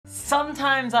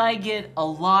Sometimes I get a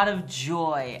lot of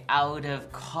joy out of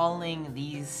calling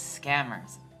these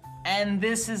scammers. And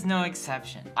this is no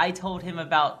exception. I told him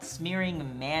about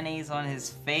smearing mayonnaise on his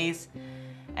face,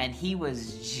 and he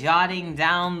was jotting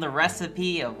down the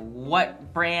recipe of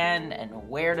what brand and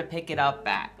where to pick it up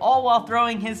at. All while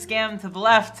throwing his scam to the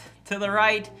left, to the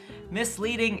right,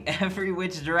 misleading every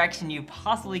which direction you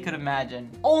possibly could imagine,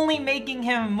 only making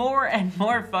him more and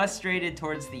more frustrated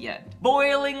towards the end.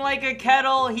 Boiling like a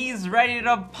kettle, he's ready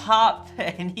to pop,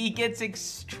 and he gets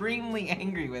extremely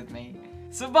angry with me.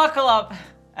 So buckle up,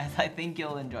 as I think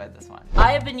you'll enjoy this one.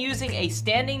 I have been using a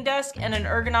standing desk and an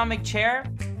ergonomic chair,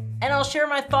 and I'll share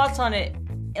my thoughts on it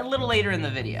a little later in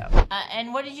the video.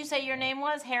 And what did you say your name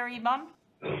was, Harry Bum?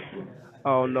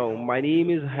 Oh no, my name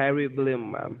is Harry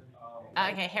Blim, ma'am.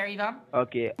 Okay, Harry Bum.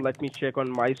 Okay, let me check on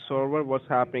my server what's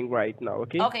happening right now,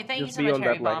 okay? Okay, thank you Just so be much, on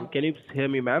Harry that line. Bum. Can you hear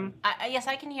me, ma'am? Yes,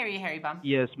 I can hear you, Harry Bum.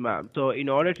 Yes, ma'am. So in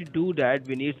order to do that,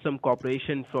 we need some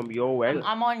cooperation from your end.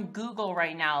 I'm on Google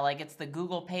right now, like it's the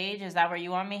Google page. Is that where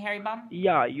you want me, Harry Bum?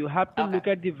 Yeah, you have to look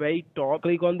at the very top,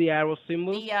 click on the arrow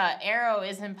symbol. The arrow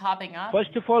isn't popping up.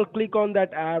 First of all, click on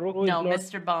that arrow. No,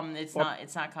 Mr. Bum, it's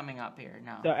not coming up here,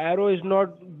 no. The arrow is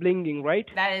not blinking, right?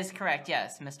 That is correct,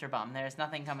 yes, Mr. Bum. There's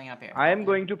nothing coming up here. I am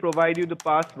going to provide you the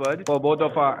password for both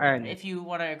of our ends. If you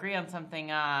want to agree on something,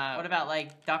 what about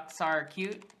like ducks are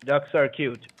cute? Ducks are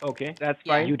cute. Okay, that's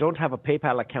fine. You don't have a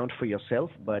PayPal account for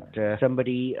yourself, but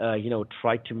somebody,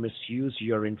 tried to misuse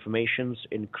your informations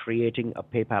in creating a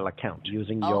PayPal account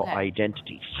using your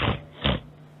identity.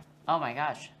 Oh my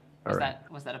gosh.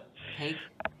 Was that a pig?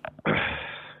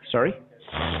 Sorry?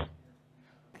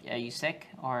 Are you sick,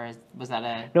 or was that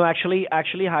a... No, actually,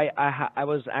 I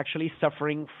was actually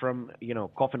suffering from,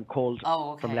 cough and cold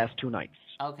from last 2 nights.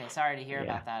 Okay, sorry to hear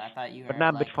about that. I thought you were but now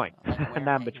I'm a bit fine.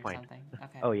 Now I'm a bit fine.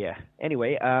 Okay. Oh yeah.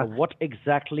 Anyway, what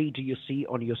exactly do you see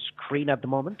on your screen at the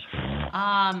moment?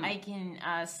 I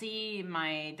can see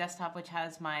my desktop, which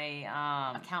has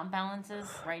my account balances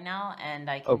right now, and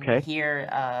I can hear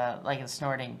like a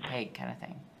snorting pig kind of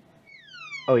thing.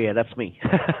 Oh yeah, that's me.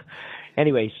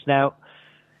 Anyways,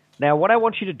 Now, what I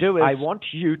want you to do is, I want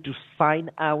you to sign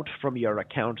out from your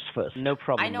accounts first. No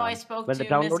problem. I know I spoke to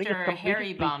Mr.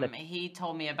 Harry Bum. He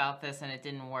told me about this, and it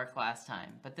didn't work last time.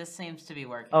 But this seems to be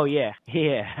working. Oh, yeah.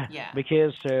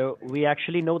 Because we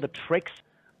actually know the tricks.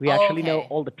 We actually know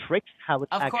all the tricks, how it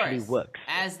actually works.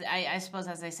 As I suppose,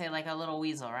 as they say, like a little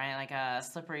weasel, right? Like a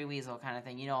slippery weasel kind of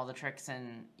thing. You know all the tricks,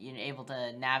 and you're able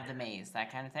to nav the maze,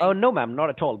 that kind of thing? Oh, no, ma'am,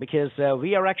 not at all. Because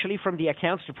we are actually from the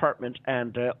accounts department,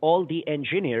 and all the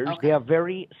engineers, they are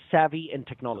very savvy in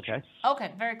technology.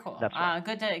 Okay, very cool. That's right.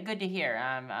 Good to hear.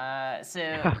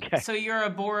 So you're a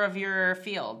bore of your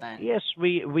field, then? Yes,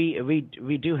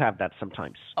 we do have that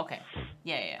sometimes. Okay.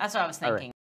 Yeah. That's what I was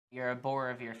thinking. You're a bore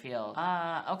of your field.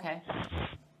 Okay.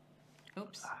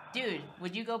 Oops. Dude,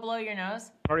 would you go blow your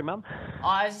nose? Sorry, ma'am? Oh,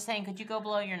 I was just saying, could you go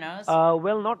blow your nose?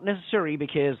 Well, not necessary,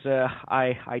 because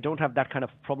I don't have that kind of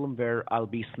problem where I'll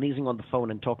be sneezing on the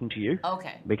phone and talking to you.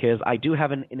 Okay. Because I do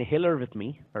have an inhaler with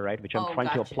me, all right, which I'm trying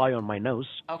to apply on my nose.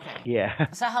 Okay.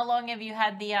 Yeah. So how long have you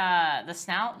had the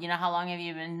snout? You know, how long have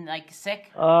you been, like,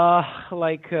 sick?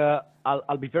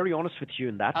 I'll be very honest with you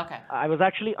in that. Okay. I was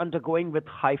actually undergoing with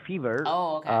high fever.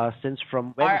 Oh, okay. Since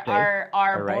from Wednesday.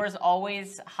 Are bores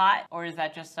always hot, or is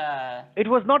that just It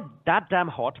was not that damn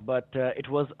hot, but it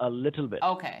was a little bit.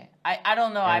 Okay. I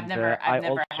don't know. I've never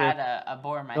had a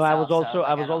bore myself. No,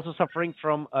 I was also suffering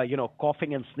from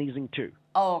coughing and sneezing too.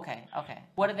 Oh, okay.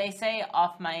 What do they say?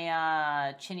 Off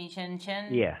my chinny chin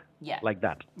chin? Yeah. Yeah. Like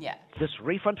that. Yeah. This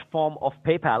refund form of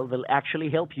PayPal will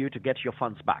actually help you to get your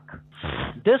funds back.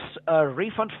 This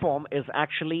refund form is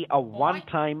actually a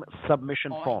one-time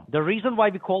submission form. The reason why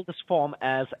we call this form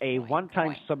as a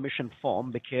one-time submission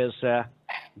form, because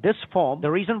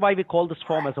the reason why we call this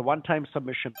form as a one-time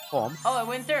submission form. Oh, it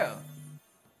went through.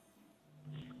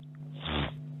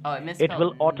 Oh, it misspelled. It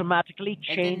will automatically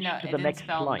change to the next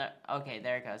line. Okay,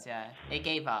 there it goes. Yeah, it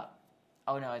gave up.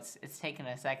 Oh no, it's taken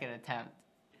a second attempt.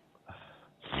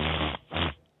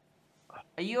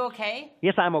 Are you okay?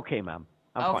 Yes, I'm okay, ma'am.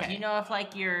 I'm fine. Do you know if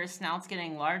like your snout's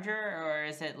getting larger, or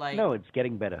is it like? No, it's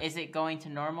getting better. Is it going to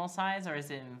normal size, or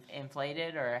is it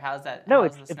inflated, or how's that? No,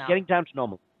 it's getting down to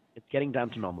normal. It's getting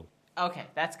down to normal. Okay,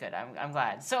 that's good. I'm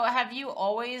glad. So, have you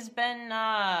always been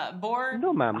bored?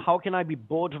 No, ma'am. How can I be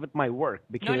bored with my work?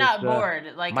 Because no, not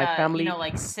bored. Like my family,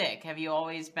 like sick. Have you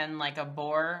always been like a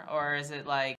bore, or is it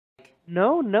like?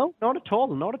 No, no, not at all,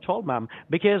 not at all, ma'am.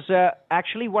 Because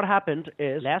actually, what happened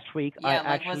is last week I Yeah,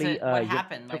 like was actually it what you know,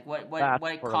 happened? took Like a bath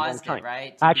what for a long caused it, time.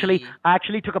 right? To Actually, be I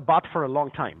actually took a bath for a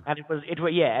long time, and it was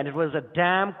yeah, and it was a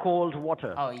damn cold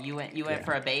water. Oh, you went Yeah,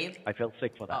 for a bathe? I felt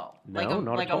sick for that. Oh, No,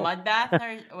 not like at a all. mud bath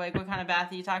or like what kind of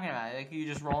bath are you talking about? Like you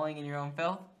just rolling in your own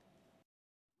filth?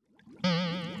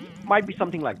 Might be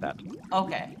something like that.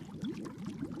 Okay.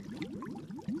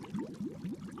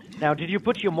 Now, did you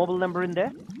put your mobile number in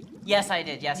there? Yes, I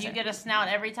did. Yes. Do you get a snout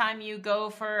every time you go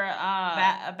for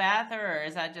a bath, or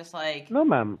is that just like? No,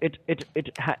 ma'am. It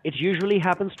usually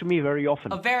happens to me very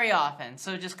often. Oh, very often.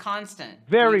 So just constant.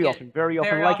 Very often, very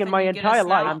often. Very Like in often my you get a entire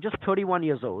life, snout? I'm just 31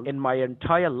 years old. In my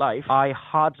entire life, I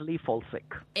hardly fall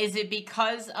sick. Is it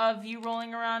because of you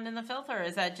rolling around in the filth, or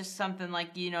is that just something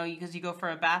like because you go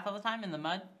for a bath all the time in the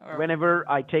mud? Or Whenever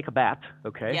I take a bath,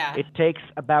 okay, Yeah. it takes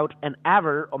about an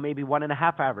hour or maybe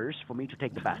 1.5 hours for me to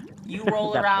take the bath. you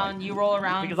roll That's around. why. You roll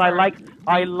around Because for-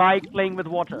 I like playing with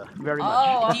water very much.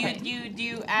 Oh, okay. Do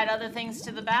you add other things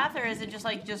to the bath, or is it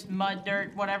just mud,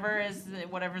 dirt,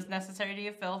 whatever's necessary to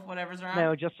you, filth, whatever's around?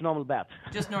 No, just normal bath.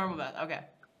 Just normal bath. Okay.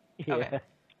 Yeah. Okay.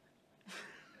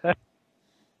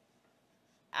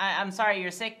 I'm sorry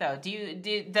you're sick though.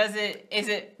 Is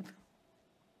it?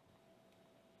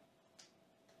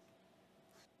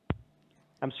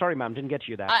 I'm sorry, ma'am, didn't get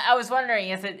you that. I was wondering,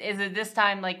 is it this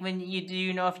time like when do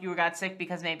you know if you got sick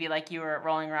because maybe like you were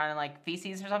rolling around in like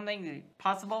feces or something?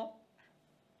 Possible?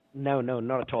 No,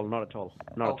 not at all, not at all,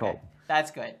 not at all.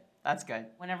 That's good. That's good.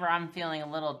 Whenever I'm feeling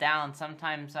a little down,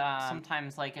 sometimes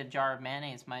like a jar of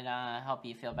mayonnaise might help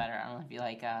you feel better. I don't know if you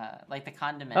like the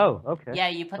condiment. Oh, okay. Yeah,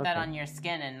 you put that Okay. on your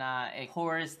skin and it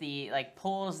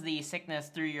pulls the sickness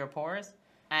through your pores.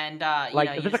 And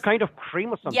Is it a kind of cream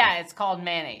or something? Yeah, it's called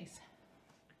mayonnaise.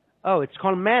 Oh, it's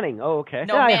called Manning. Oh, okay.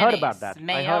 No, yeah, mayonnaise. I heard about that.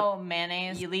 Mayo,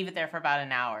 mayonnaise. You leave it there for about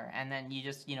an hour, and then you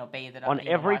just bathe it up. On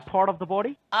every part of the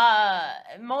body?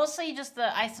 Mostly just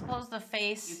I suppose the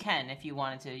face. You can if you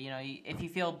wanted to. If you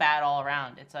feel bad all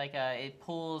around, it's like it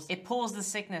pulls the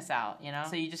sickness out.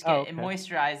 So you just get it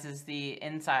moisturizes the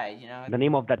inside. The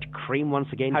name of that cream once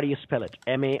again. How do you spell it?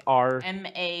 M-A-R.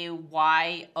 Mayo.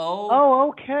 Oh,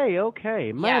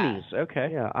 okay. Mayonnaise. Okay.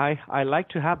 Yeah, I like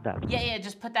to have that. Yeah.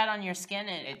 Just put that on your skin.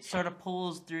 It sort of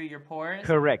pulls through your pores.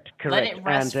 Correct. Let it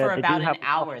rest And, for they about do an have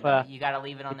hour. of, Though you gotta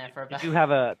leave it on there for about.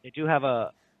 They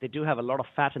do have a lot of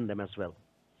fat in them as well.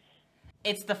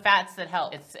 It's the fats that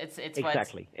help. It's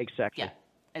Exactly. Yeah,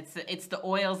 it's the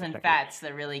oils and Exactly. fats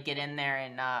that really get in there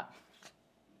and.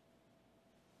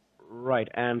 Right.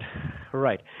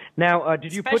 Now,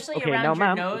 did you put? Especially Okay, around now, your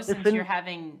ma'am, nose, since listen. you're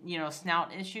having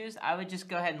snout issues. I would just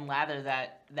go ahead and lather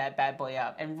that bad boy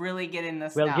up and really get in the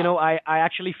snout. Well, I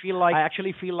actually feel like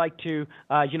to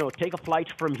take a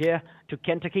flight from here to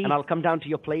Kentucky, and I'll come down to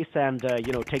your place and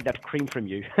take that cream from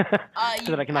you, so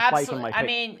that I can apply it on my face. I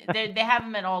mean, they have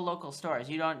them at all local stores.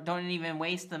 You don't even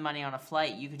waste the money on a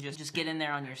flight. You can just get in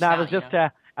there on your No,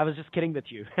 snout. I was just kidding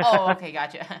with you. Oh, okay,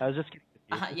 gotcha. I was just kidding with you.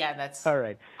 Yeah, that's All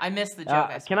right. I missed the joke.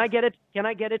 Can I get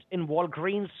it in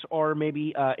Walgreens or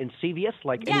maybe in CVS,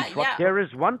 like Yeah, any drug? yeah. There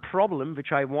is one problem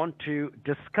which I want to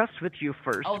discuss with you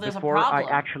first Oh, there's a before I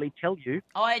problem. actually tell you.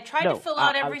 Oh, I tried No, to fill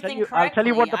out I'll everything tell you- correctly. I'll tell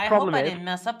you what the problem I hope is. I didn't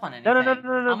mess up on anything. No.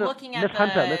 I'm No. looking at Miss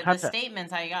Hunter, the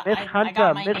statements I got. Miss I Hunter,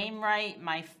 got my Miss- name right.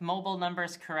 My mobile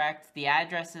number's correct. The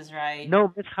address is right.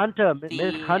 No, Miss Hunter, The,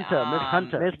 Miss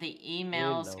Hunter. The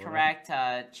email's Hello. correct.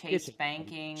 Chase Kitty.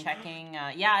 banking, checking.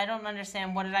 Yeah, I don't understand.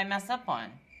 What did I mess up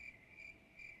on?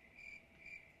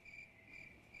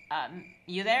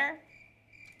 You there?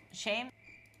 Shame?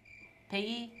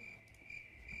 Piggy?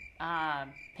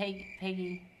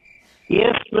 Piggy?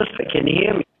 Yes, mister, can you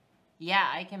hear me? Yeah,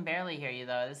 I can barely hear you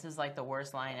though. This is like the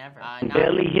worst line ever.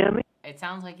 Barely hear me? It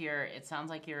sounds like you're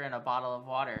in a bottle of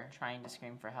water trying to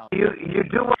scream for help. You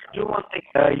do one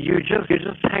thing. You just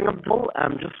hang up the phone.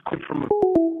 I'm just calling from.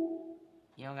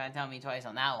 You don't gotta tell me twice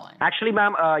on that one. Actually,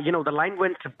 ma'am, the line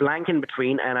went blank in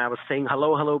between, and I was saying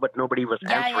hello, but nobody was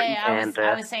answering.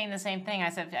 I was saying the same thing. I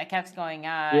kept going.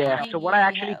 Yeah. So what I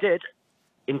actually did,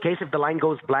 in case if the line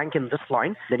goes blank in this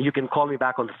line, then you can call me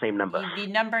back on the same number. The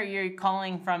number you're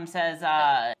calling from says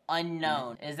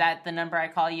unknown. Is that the number I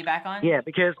call you back on? Yeah,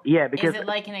 because Is it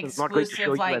like an it's not going to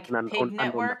show exclusive you like as an pig unknown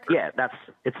network? number. Yeah,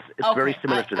 it's Okay, very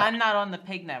similar to that. I'm not on the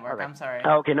pig network. Alright. I'm sorry.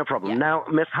 Okay, no problem. Yeah. Now,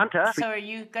 Miss Hunter. So are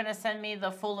you gonna send me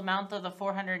the full amount of the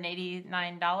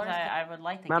 $489? I would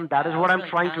like to. Ma'am, get that is I what was I'm really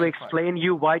trying to counting for it. explain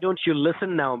you. Why don't you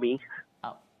listen now, me?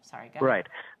 Oh, Sorry, go ahead. Right.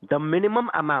 The minimum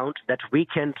amount that we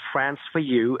can transfer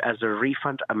you as a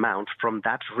refund amount from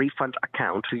that refund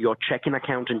account to your checking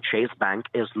account in Chase Bank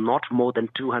is not more than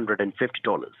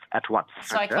 $250 at once.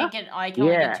 So I can't get, I can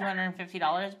only get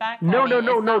 $250 back? No, No.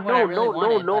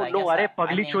 Are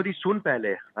Pagli chodi sun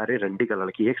pehle. Are randi ka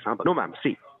ladki ek saam. No, ma'am.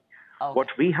 See. Okay. What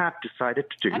we have decided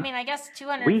to do. I mean, I guess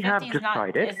 250 is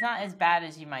not. It's not as bad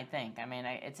as you might think. I mean,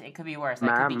 it could be worse.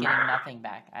 I could be getting nothing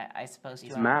back. I suppose.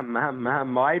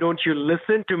 Ma'am, why don't you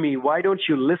listen to me?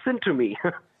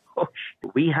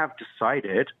 We have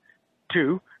decided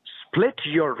to split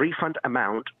your refund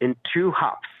amount in two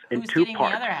halves, in two parts. Who's getting the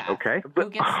other half? Okay.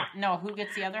 Who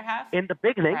gets the other half? In the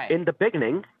beginning.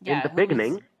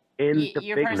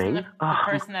 The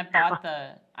person that bought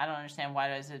the. I don't understand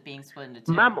why is it being split into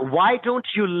two. Ma'am, why don't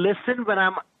you listen when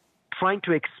I'm trying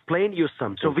to explain you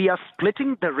something? So we are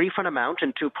splitting the refund amount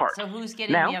in two parts. So who's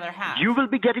getting the other half? You will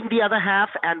be getting the other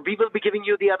half, and we will be giving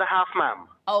you the other half, ma'am.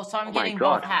 Oh, so I'm getting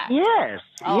both halves. Yes.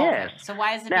 Okay. So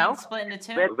why is it being split into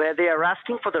two? Where they are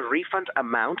asking for the refund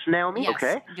amount, Naomi. Yes.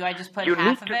 Okay. Do I just put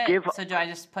half of it? So do I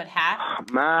just put half?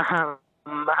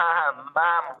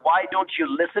 Ma'am, why don't you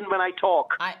listen when I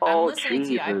talk? I'm listening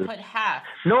to you. I put half.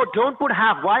 No, don't put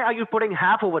half. Why are you putting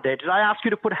half over there? Did I ask you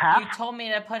to put half? You told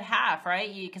me to put half,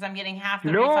 right? Because I'm getting half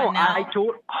the refund now. I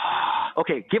told...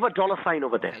 Okay, give a dollar sign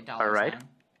over there. Okay, all right?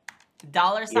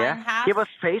 Dollar sign half? Give a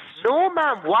space. No,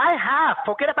 ma'am. Why half?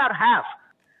 Forget about half.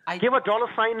 Give a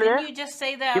dollar sign there. Didn't you just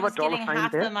say that I was getting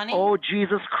half the money? Oh,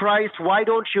 Jesus Christ. Why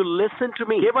don't you listen to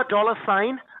me? Give a dollar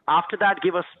sign. After that,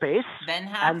 give a space. Then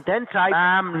half? And then type,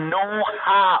 no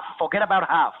half. Forget about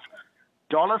half.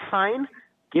 Dollar sign,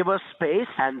 give a space,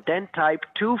 and then type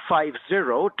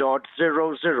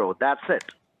 250.00. That's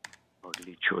it.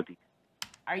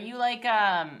 Are you like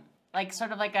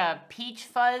sort of like a peach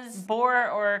fuzz bore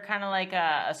or kind of like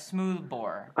a smooth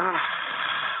bore?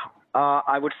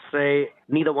 I would say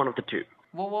neither one of the two.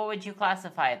 Well, what would you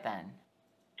classify it then?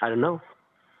 I don't know.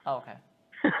 Oh, okay.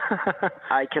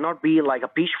 I cannot be like a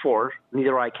peach 4,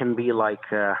 neither I can be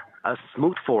like a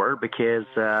smooth 4 because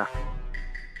I'm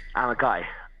a guy.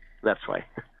 That's why.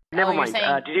 Never mind.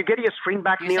 Did you get your screen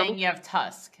back, Neil? You're saying you have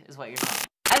Tusk, is what you're saying.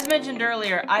 As mentioned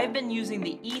earlier, I've been using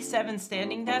the E7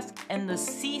 standing desk and the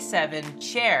C7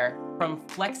 chair from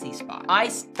FlexiSpot. I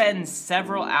spend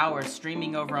several hours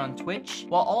streaming over on Twitch,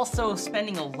 while also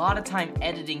spending a lot of time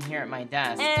editing here at my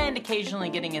desk, and occasionally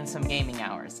getting in some gaming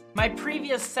hours. My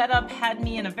previous setup had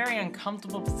me in a very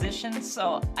uncomfortable position,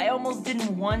 so I almost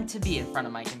didn't want to be in front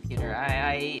of my computer.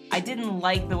 I didn't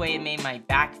like the way it made my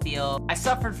back feel. I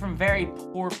suffered from very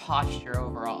poor posture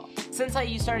overall. Since I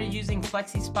started using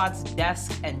FlexiSpot's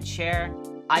desk and chair,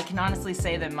 I can honestly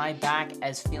say that my back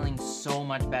is feeling so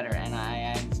much better, and I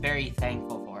am very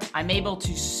thankful for it. I'm able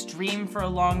to stream for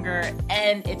longer,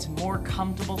 and it's more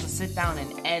comfortable to sit down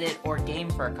and edit or game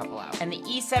for a couple hours. And the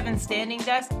E7 standing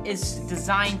desk is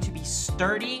designed to be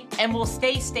sturdy and will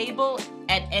stay stable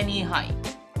at any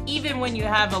height, even when you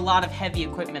have a lot of heavy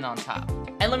equipment on top.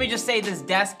 And let me just say, this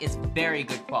desk is very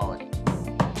good quality.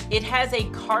 It has a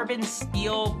carbon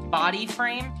steel body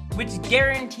frame, which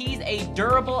guarantees a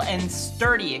durable and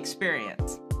sturdy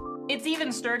experience. It's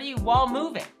even sturdy while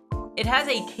moving. It has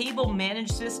a cable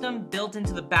managed system built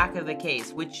into the back of the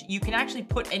case, which you can actually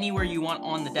put anywhere you want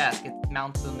on the desk. It's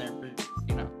mounted in there,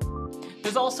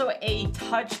 There's also a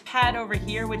touch pad over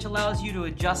here, which allows you to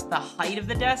adjust the height of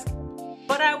the desk.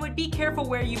 But I would be careful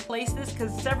where you place this,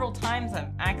 because several times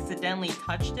I've accidentally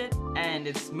touched it and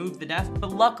it's moved the desk.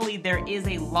 But luckily there is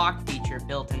a lock feature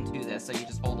built into this, so you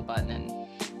just hold a button and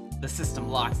the system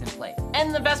locks in place.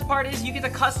 And the best part is you get to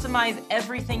customize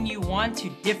everything you want to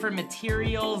different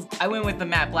materials. I went with the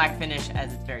matte black finish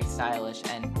as it's very stylish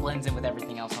and blends in with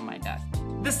everything else on my desk.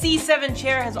 The C7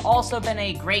 chair has also been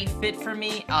a great fit for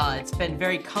me. It's been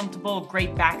very comfortable,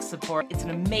 great back support. It's an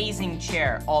amazing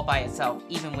chair all by itself,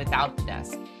 even without the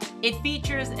desk. It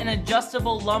features an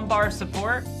adjustable lumbar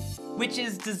support, which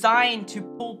is designed to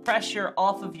pull pressure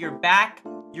off of your back,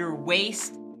 your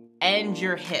waist, and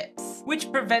your hips,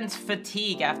 which prevents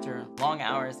fatigue after long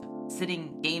hours of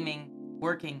sitting, gaming,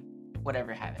 working,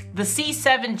 whatever have it. The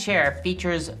C7 chair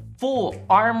features full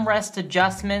armrest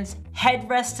adjustments,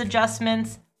 headrest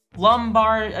adjustments,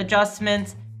 lumbar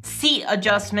adjustments, seat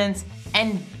adjustments,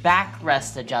 and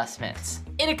backrest adjustments.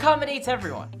 It accommodates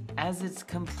everyone, as it's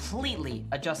completely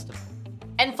adjustable.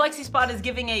 And FlexiSpot is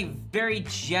giving a very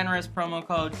generous promo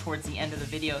code towards the end of the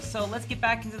video, so let's get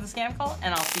back into the scam call,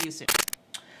 and I'll see you soon.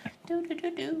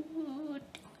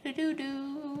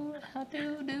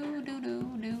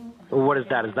 What is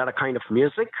that? Is that a kind of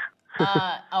music?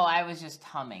 Oh, I was just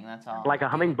humming. That's all. Like a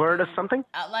hummingbird or something?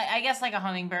 I guess like a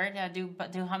hummingbird. Yeah, do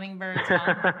hummingbirds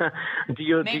hum? do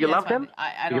you Maybe love that's them?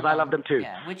 I don't Because I know. love them too.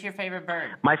 Yeah. Which your favorite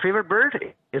bird? My favorite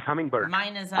bird is hummingbird.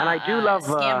 Mine is and I do love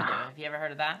Scamadoo. Have you ever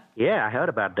heard of that? Yeah, I heard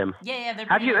about them. Yeah, they're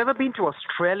Have you ever been to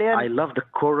Australia? I love the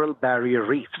coral barrier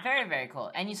reefs. Very, very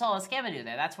cool. And you saw a Scamadoo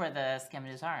there. That's where the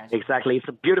Scamadoos are. Exactly. It's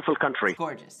a beautiful country. It's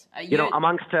gorgeous. You know,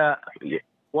 amongst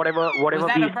whatever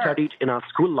we studied in our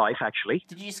school life, actually.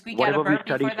 Did you squeak whatever out a burp we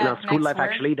studied before in that our school life, word?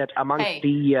 actually, that amongst Hey,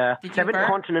 the did you 7 burp?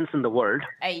 continents in the world.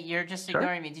 Hey, you're just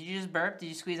ignoring me. Did you just burp? Did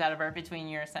you squeeze out a burp between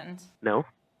your sentence? No.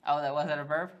 Oh, that wasn't a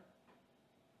burp?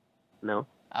 No.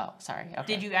 Oh, sorry. Okay.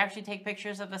 Did you actually take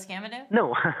pictures of the Scamadoo?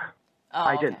 No. Oh,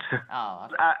 I okay. didn't. Oh,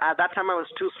 okay. At that time, I was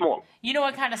too small. You know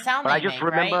what kind of sound But they I just make,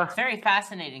 remember- right? It's very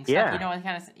fascinating stuff. Yeah. You know what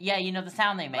kind of... Yeah, you know the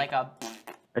sound they make. Like a...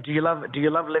 Do you love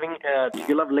living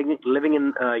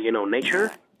in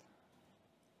nature?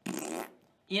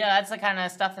 You know, that's the kind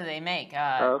of stuff that they make.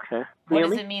 Okay. What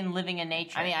does it mean, living in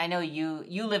nature? I mean, I know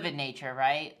you live in nature,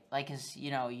 right? Like,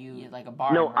 you like a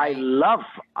barn, No, right?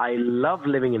 I love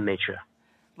living in nature.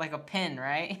 Like a pin,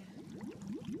 right?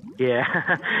 Yeah.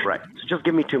 Right. So just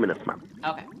give me 2 minutes, ma'am.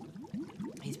 Okay.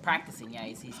 He's practicing, yeah,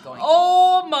 he's going...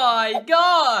 Oh my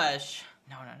gosh!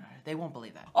 No, they won't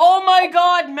believe that. Oh my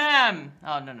god, ma'am!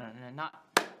 Oh, no, not...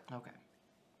 Okay.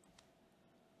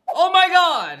 Oh my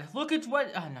god! Look at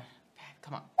what... Oh, no.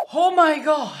 Come on. Oh my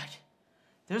god!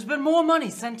 There's been more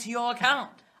money sent to your account.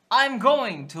 I'm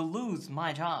going to lose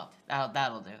my job.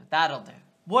 That'll do.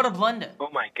 What a blunder. Oh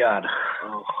my god.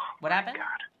 Oh. What happened? God.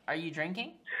 Are you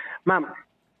drinking? Ma'am,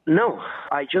 no.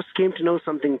 I just came to know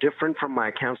something different from my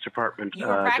accounts department You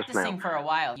were just now. practicing for a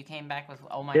while. You came back with,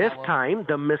 oh my god. This time,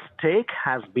 the mistake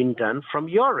has been done from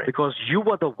your end because you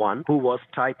were the one who was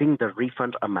typing the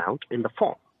refund amount in the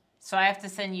form. So I have to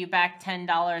send you back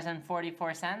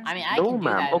 $10.44? I mean, I No, can do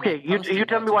ma'am. that. Okay, you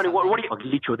tell me what do you...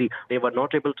 They were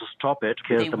not able to stop it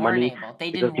because They the weren't money... able. They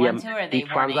didn't want to, or they the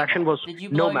transaction weren't able? was... Did you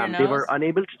blow No, your ma'am. They were nose?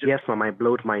 unable to... Yes, ma'am. I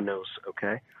blowed my nose,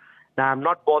 okay? Now, I'm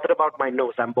not bothered about my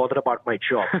nose. I'm bothered about my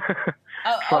job.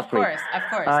 Oh, Trust of course.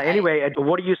 Anyway,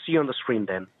 what do you see on the screen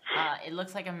then? It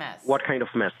looks like a mess. What kind of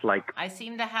mess? Like... I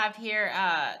seem to have here,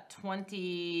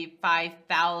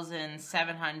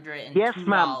 $25,702. Yes,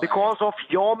 ma'am. Because of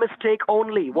your mistake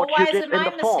only. What Well, why you is did it in my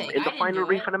the form, mistake? in I the didn't final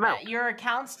do it. refund amount. Your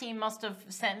accounts team must have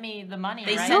sent me the money,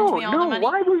 They right? sent me all the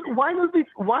money.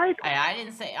 Why? I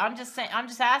didn't say. I'm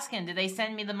just asking. Did they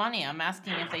send me the money? I'm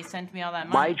asking if they sent me all that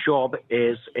money. My job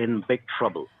is in big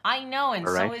trouble. I know, and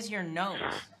All so right. is your nose.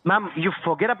 Ma'am, you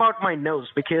forget about my nose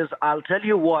because I'll tell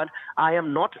you what,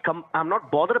 I'm not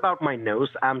bothered about my nose.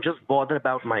 I'm just bothered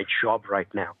about my job right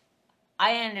now.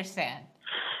 I understand.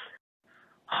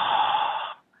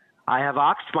 I have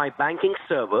asked my banking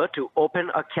server to open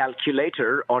a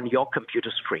calculator on your computer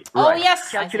screen. Oh, Right. yes.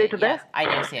 Calculator there? Yes, I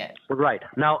do see it. Right.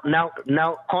 Now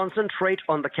concentrate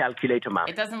on the calculator, ma'am.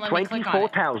 It doesn't let me click on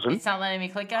it. 24,000. It's not letting me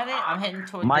click on it. I'm hitting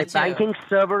towards My the two. banking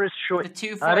server is showing. The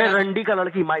 2 4 Arey Randi ka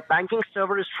ladki, my banking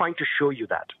server is trying to show you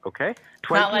that. Okay.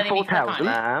 not letting me click on 24,000. it.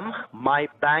 Ma'am, my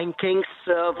banking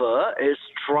server is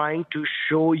trying to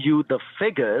show you the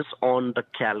figures on the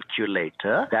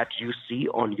calculator that you see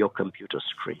on your computer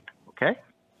screen. Okay.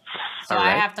 So All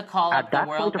I right. have to call At up the that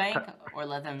World point of Bank or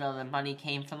let them know the money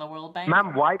came from the World Bank?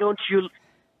 Ma'am, why don't you...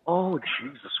 Oh,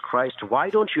 Jesus Christ.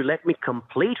 Why don't you let me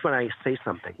complete when I say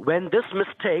something? When this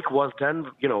mistake was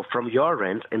done, from your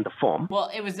end in the form...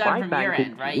 Well, it was done my from your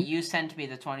banking end, right? team- You sent me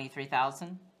the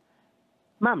 23,000.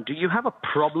 Ma'am, do you have a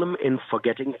problem in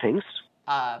forgetting things?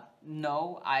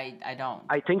 No, I don't.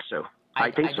 I think so. I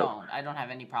think so. I don't have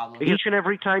any problem. Each and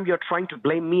every time you're trying to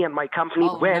blame me and my company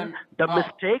Oh, when no, the oh.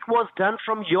 mistake was done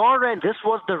from your end. This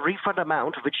was the refund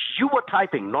amount which you were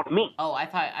typing, not me. Oh, I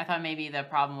thought maybe the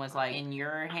problem was like in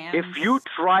your hands. If you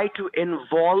try to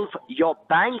involve your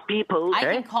bank people... I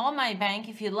okay? can call my bank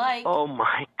if you like. Oh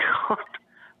my God.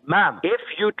 Ma'am, if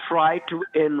you try to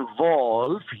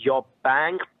involve your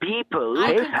bank people,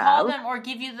 I can call PayPal... them or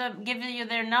give you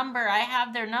their number. I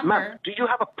have their number. Ma'am, do you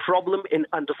have a problem in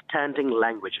understanding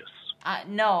languages?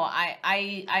 No,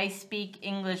 I speak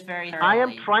English very thoroughly. I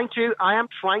am trying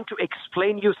to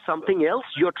explain you something else.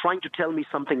 You're trying to tell me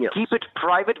something else. Keep it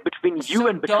private between you So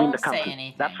and between don't the say company.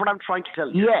 anything. That's what I'm trying to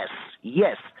tell you.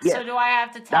 Yes. So do I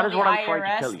have to tell That is the what I'm trying to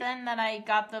tell IRS you. then that I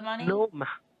got the money? No, ma'am,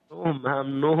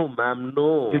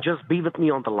 no. You just be with me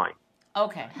on the line.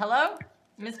 Okay. Hello,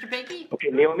 Mr. Becky? Okay,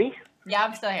 Naomi? Yeah,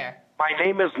 I'm still here. My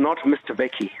name is not Mr.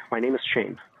 Becky. My name is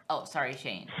Shane. Oh, sorry,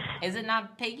 Shane. Is it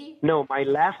not Piggy? No, my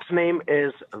last name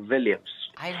is Williams.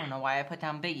 I don't know why I put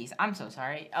down Biggie's. I'm so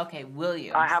sorry. Okay,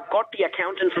 Williams. I have got the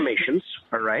account informations,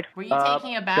 all right? Were you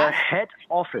taking a bath? The head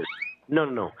office.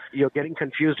 No. You're getting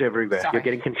confused everywhere. Sorry. You're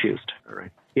getting confused. All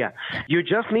right. Yeah. You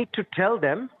just need to tell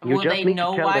them. You Will just they need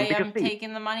know to tell why them I'm because see,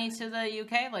 taking the money to the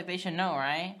UK? Like, they should know,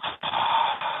 right?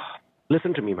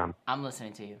 listen to me, ma'am. I'm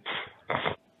listening to you.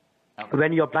 Okay.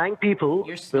 When your bank people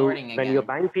You're snorting will, again. when your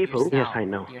bank people, Your yes, snout. I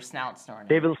know. Your snout snorting.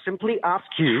 They will simply ask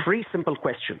you 3 simple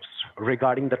questions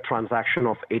regarding the transaction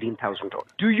of $18,000.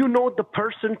 Do you know the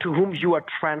person to whom you are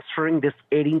transferring this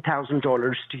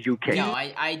 $18,000 to UK? No,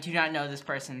 I do not know this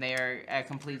person. They are a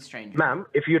complete stranger. Ma'am,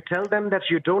 if you tell them that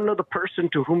you don't know the person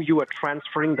to whom you are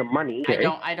transferring the money, okay,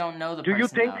 I don't know the do person. you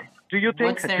think? Though. Do you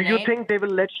think? What's their do name? you think they will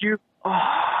let you?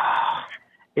 Oh,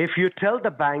 if you tell the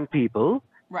bank people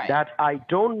Right. that I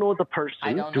don't know the person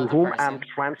I don't to know the whom person. I'm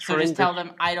transferring So just tell this.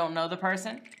 them I don't know the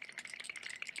person.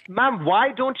 Ma'am,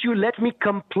 why don't you let me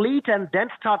complete and then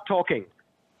start talking?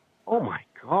 Oh my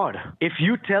God. If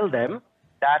you tell them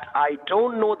that I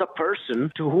don't know the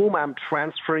person to whom I'm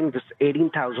transferring this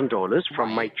 $18,000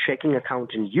 from my Right. checking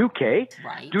account in UK,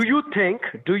 Right. do you think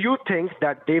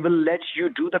that they will let you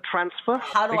do the transfer?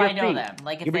 How do I know them?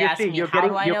 Like, if they ask me, how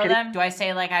do I know them? Do I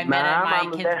say, like, I met at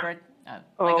my kid's birthday?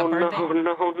 Like a birthday?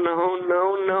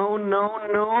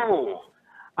 No.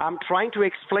 I'm trying to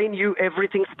explain you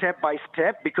everything step by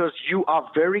step because you are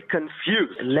very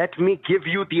confused. Let me give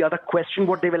you the other question,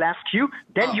 what they will ask you,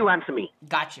 then you answer me.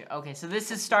 Gotcha. Okay, so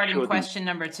this is starting question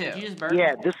number 2. Did you just burp?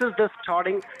 Yeah, this is the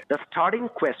starting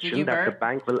Did question you that the burp?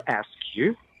 bank will ask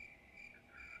you.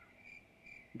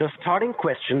 The starting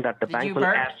question that the Did bank you will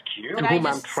burp? ask you, Could to I whom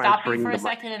I'm just stop you transferring for the a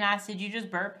money. second and ask, did you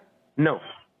just burp? No.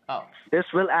 Oh. This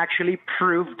will actually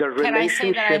prove the Can I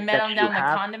say relationship that I met him you down the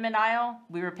have. condiment aisle?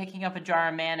 We were picking up a jar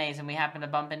of mayonnaise and we happened to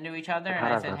bump into each other and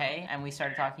I said, hey, and we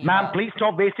started talking Ma'am, about... please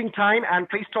stop wasting time and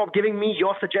please stop giving me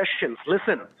your suggestions.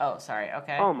 Listen. Oh, sorry,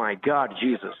 okay. Oh my God,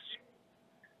 Jesus.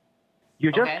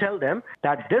 You just Okay. tell them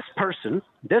that this person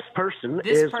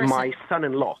is my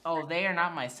son-in-law. Oh, they are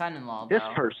not my son-in-law, This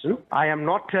though. person, I am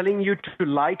not telling you to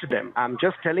lie to them. I'm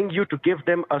just telling you to give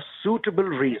them a suitable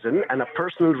reason and a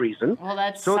personal reason. Well,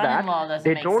 that so son-in-law that doesn't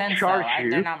they make don't sense, charge though.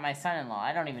 you. They're not my son-in-law.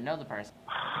 I don't even know the person.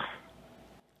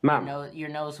 Ma'am, Your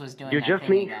nose was doing you that just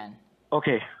thing need... again.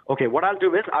 Okay. What I'll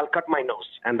do is I'll cut my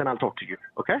nose and then I'll talk to you.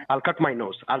 Okay? I'll cut my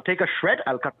nose. I'll take a shred,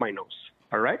 I'll cut my nose.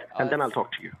 All right? And then I'll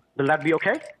talk to you. Will that be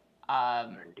okay?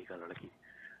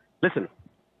 Listen.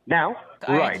 Now,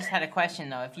 I just had a question,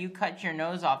 though. If you cut your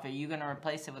nose off, are you going to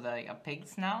replace it with a pig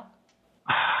snout?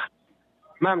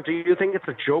 Ma'am, do you think it's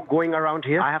a joke going around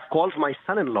here? I have called my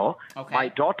son-in-law, my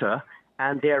daughter,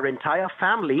 and their entire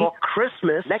family for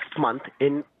Christmas next month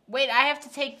in... Wait, I have to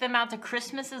take them out to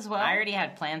Christmas as well? I already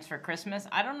had plans for Christmas.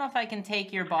 I don't know if I can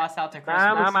take your boss out to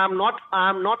Christmas. Ma'am,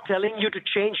 I'm not telling you to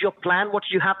change your plan, what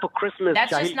you have for Christmas.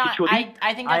 That's just not...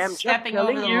 I think that's stepping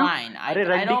over the line. I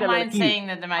don't mind saying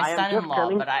that they're my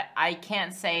son-in-law, but I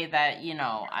can't say that, you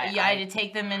know... I had to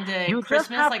take them into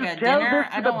Christmas like a dinner.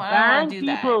 I don't want to do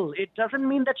that. It doesn't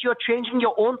mean that you're changing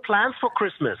your own plans for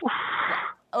Christmas.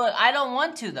 Look, I don't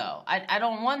want to, though. I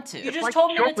don't want to. You just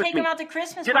told me to take him out to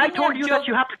Christmas. Did I told you that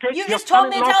you have to take your You just told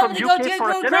me to tell him to go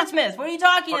to Christmas. What are you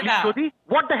talking about?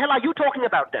 What the hell are you talking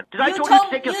about then? Did I told you to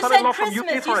take your son-in-law from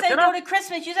UK for a dinner? You said go to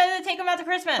Christmas. You said to take him out to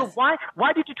Christmas. So why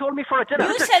did you tell me for a dinner?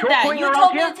 You said that. You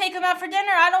told me to take him out for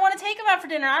dinner. I don't want to take him out for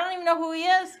dinner. I don't even know who he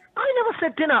is. I never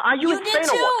said dinner. Are you insane did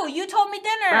too. or what? You told me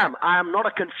dinner. Ma'am, I am not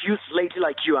a confused lady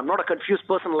like you. I'm not a confused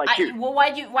person like you. Well,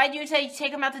 why'd you say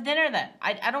take him out to dinner then?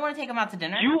 I don't want to take him out to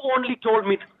dinner. You only told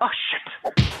me... Oh,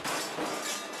 shit.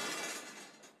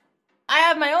 I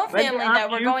have my own family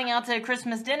that we're going out to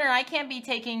Christmas dinner. I can't be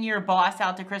taking your boss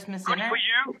out to Christmas dinner.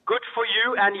 Good for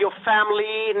you and your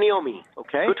family, Naomi.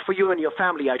 Okay? Good for you and your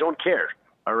family. I don't care.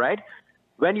 All right?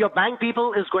 When your bank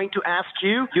people is going to ask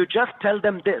you, you just tell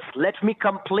them this. Let me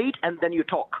complete and then you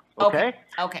talk. Okay?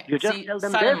 Okay. You just tell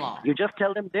them this. You just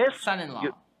tell them this. Son-in-law.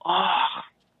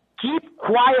 Keep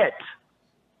quiet.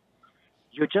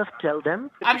 You just tell them.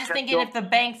 I'm just thinking if the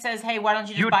bank says, hey, why don't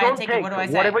you just buy a ticket, what do I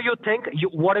say? Whatever you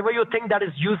think that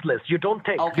is useless. You don't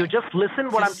think. Okay. You just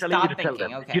listen what I'm telling you to tell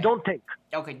them. Okay. You don't think.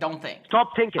 Okay, don't think.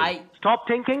 Stop thinking. Stop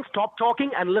thinking, stop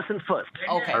talking, and listen first.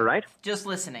 Okay. All right? Just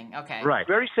listening. Okay. Right.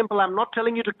 Very simple. I'm not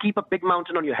telling you to keep a big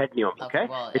mountain on your head, Naomi, okay?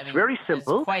 Well, It's very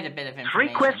simple. It's quite a bit of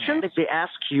information. 3 questions. If they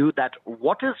ask you that,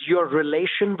 what is your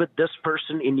relation with this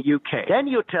person in UK? Then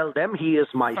you tell them he is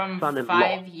my son-in-law. From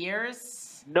 5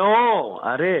 years? No,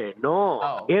 Are, no.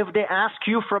 Oh. If they ask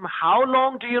you from how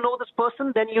long do you know this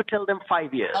person, then you tell them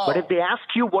 5 years. Oh. But if they ask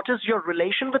you what is your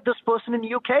relation with this person in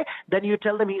UK, then you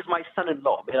tell them he's my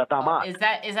son-in-law. Mera damad. Is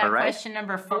that All right? question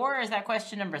number 4 or is that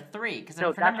question number 3? Because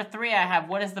No, for that's- number 3 I have,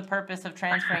 what is the purpose of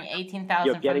transferring 18,000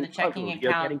 You're from getting the checking puzzled.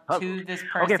 You're getting account puzzled. to this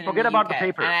person Okay, forget in the about UK? the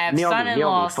paper. And I have Naomi,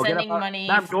 son-in-law forget sending about- money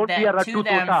Ma'am, don't be a to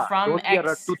them ratutota. from Don't be a for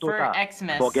ratutota.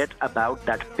 Xmas. Forget about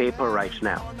that paper right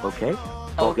now, okay?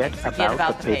 Okay, Forget forget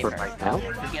about the paper right now.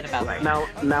 Okay, forget about Right.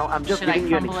 it. Now I'm just Should I giving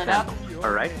you an crumble it up? example.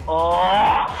 All right?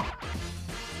 Oh!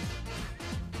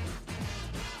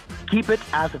 Keep it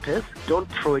as it is. Don't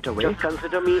throw it away. Just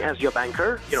consider me as your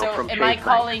banker. You know, So from am Chase I Bank.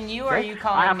 calling you or are Okay? you I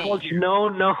calling have me? called you. No,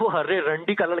 Hare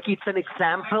Randi Kalalaki. It's an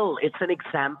example. It's an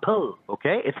example.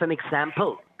 Okay? It's an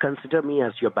example. Consider me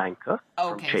as your banker.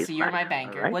 from Okay, Chase so you're Bank, my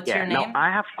banker. all right? What's your Now, name? I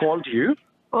have called you.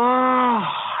 Oh,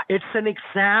 it's an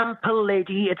example,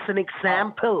 lady. It's an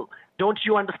example. Don't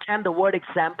you understand the word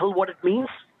example, what it means?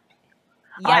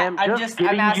 Yeah, I am I'm just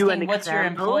giving asking you an what's your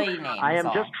example. employee name? I is am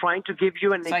all. just trying to give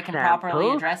you an So I can example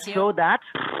properly address you? so that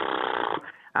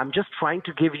I'm just trying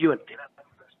to give you an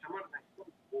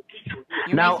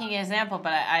You're now, making an example,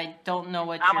 but I don't know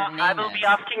what your name I will is. be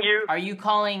asking you. Are you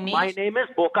calling me? My name is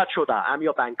Boka Choda. I'm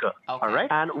your banker. Okay. All right.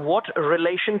 And what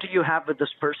relation do you have with this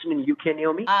person in UK,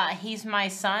 Naomi? He's my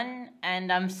son,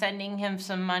 and I'm sending him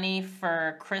some money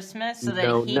for Christmas so that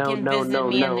no, he no, can no, visit no,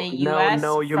 me no, in the no, US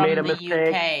no, you from made a the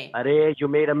mistake. UK. Are, you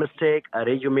made a mistake. Are,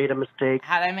 you made a mistake.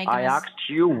 How'd I make a I mistake? asked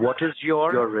you what is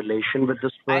your relation with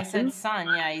this I person. said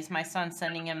son, yeah, he's my son,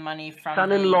 sending him money from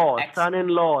Son-in-law, the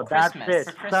son-in-law, that's Christmas. it.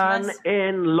 For Christmas?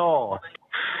 Son-in-law.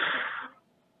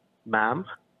 Ma'am?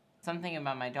 Something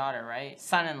about my daughter, right?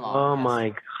 Son-in-law. Oh yes.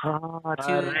 my God.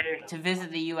 To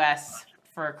visit the US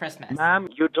for Christmas. Ma'am,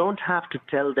 you don't have to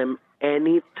tell them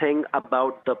anything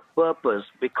about the purpose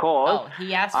because Oh,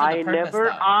 he asked for the I purpose, never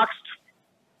though. asked.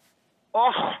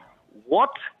 Oh,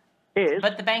 what is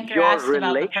But the banker your asked relation?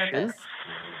 about the purpose.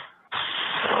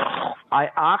 I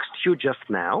asked you just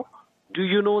now, do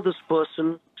you know this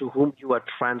person to whom you are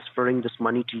transferring this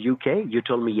money to UK? You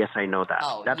told me, yes, I know that.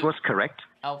 Oh, that was correct.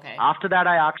 Okay. After that,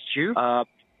 I asked you.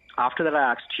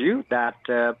 That.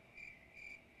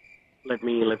 Let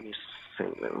me see.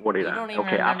 What did You I? don't even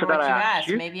Okay. remember After that, what you I asked asked.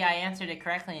 you. Maybe I answered it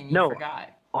correctly and you No. forgot.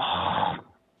 Oh.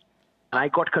 And I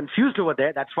got confused over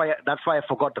there. That's why I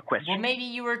forgot the question. Well, maybe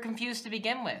you were confused to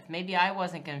begin with. Maybe I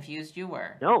wasn't confused. You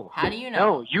were. No. How do you know?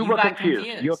 No, you were got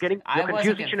confused. You're I wasn't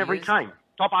confused each and every confused. time.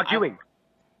 Stop arguing.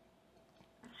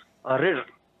 Arre.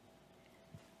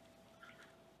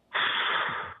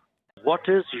 What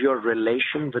is your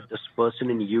relation with this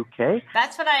person in UK?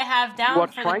 That's what I have down You are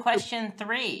for the trying to- question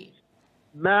 3.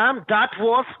 Ma'am, that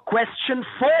was question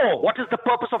 4. What is the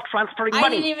purpose of transferring I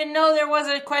money? didn't even know there was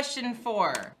a question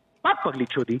 4. Not Pagli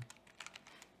Chodi.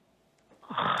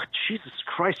 Oh, Jesus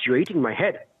Christ, you're eating my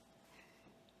head.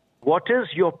 What is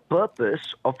your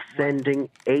purpose of sending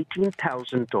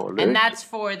 $18,000? And that's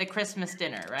for the Christmas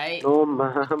dinner, right? No,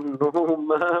 ma'am, no,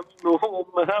 ma'am, no,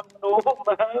 ma'am, no,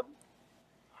 ma'am.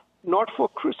 Not for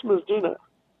Christmas dinner.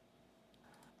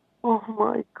 Oh,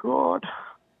 my God.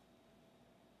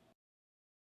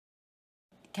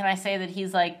 Can I say that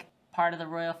he's like part of the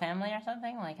royal family or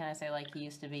something? Like, can I say like he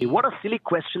used to be? What a silly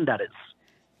question that is.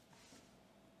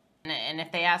 And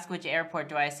if they ask which airport,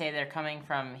 do I say they're coming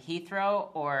from Heathrow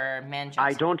or Manchester?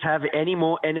 I don't have any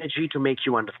more energy to make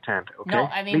you understand, okay? No,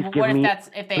 I mean, Please give what if me-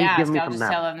 they please ask? give me I'll some just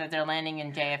nap. tell them that they're landing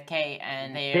in JFK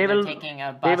and They they're will, taking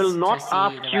a bus they will not to see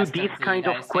ask the you rest these of the kind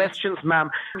of United States. questions,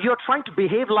 ma'am. You're trying to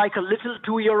behave like a little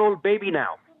 2-year-old baby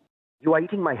now. You are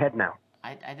eating my head now.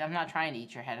 I'm not trying to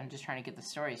eat your head. I'm just trying to get the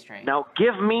story straight. Now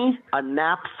give me a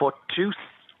nap for two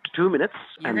minutes.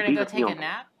 You're and gonna be go with me take a on-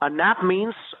 nap? A nap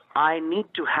means I need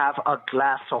to have a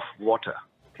glass of water.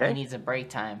 He Okay? needs a break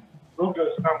time.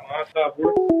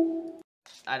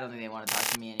 I don't think they want to talk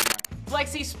to me anymore.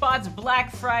 Flexi Spot's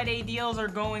Black Friday deals are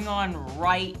going on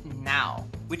right now,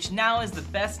 which now is the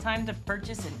best time to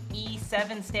purchase an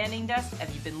E7 standing desk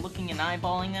if you've been looking and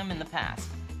eyeballing them in the past.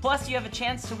 Plus, you have a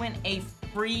chance to win a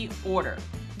free order.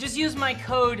 Just use my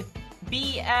code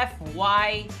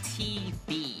BFYTB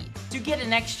to get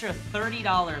an extra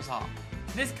 $30 off.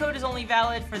 This code is only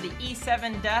valid for the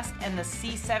E7 desk and the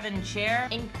C7 chair,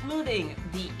 including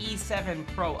the E7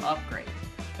 Pro upgrade.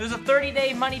 There's a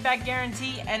 30-day money-back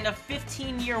guarantee and a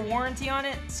 15-year warranty on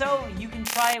it, so you can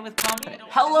try it with confidence.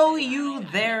 Hello, you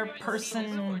there,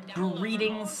 person.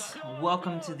 Greetings.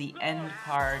 Welcome to the end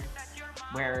card,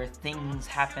 where things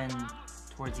happen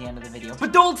towards the end of the video.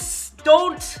 But don't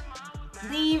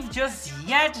leave just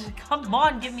yet. Come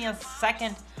on, give me a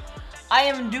second. I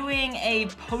am doing a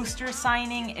poster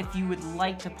signing. If you would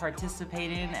like to participate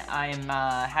in, I'm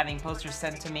having posters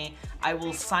sent to me. I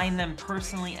will sign them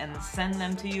personally and send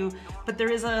them to you. But there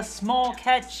is a small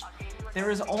catch. There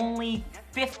is only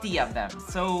 50 of them.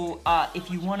 So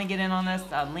if you want to get in on this,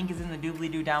 link is in the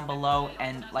doobly-doo down below.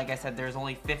 And like I said, there's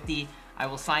only 50. I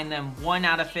will sign them 1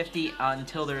 out of 50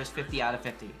 until there is 50 out of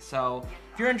 50. So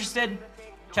if you're interested,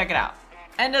 check it out.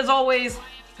 And as always,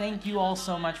 thank you all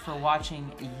so much for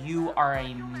watching. You are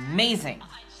amazing.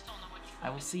 I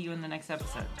will see you in the next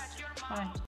episode. Bye.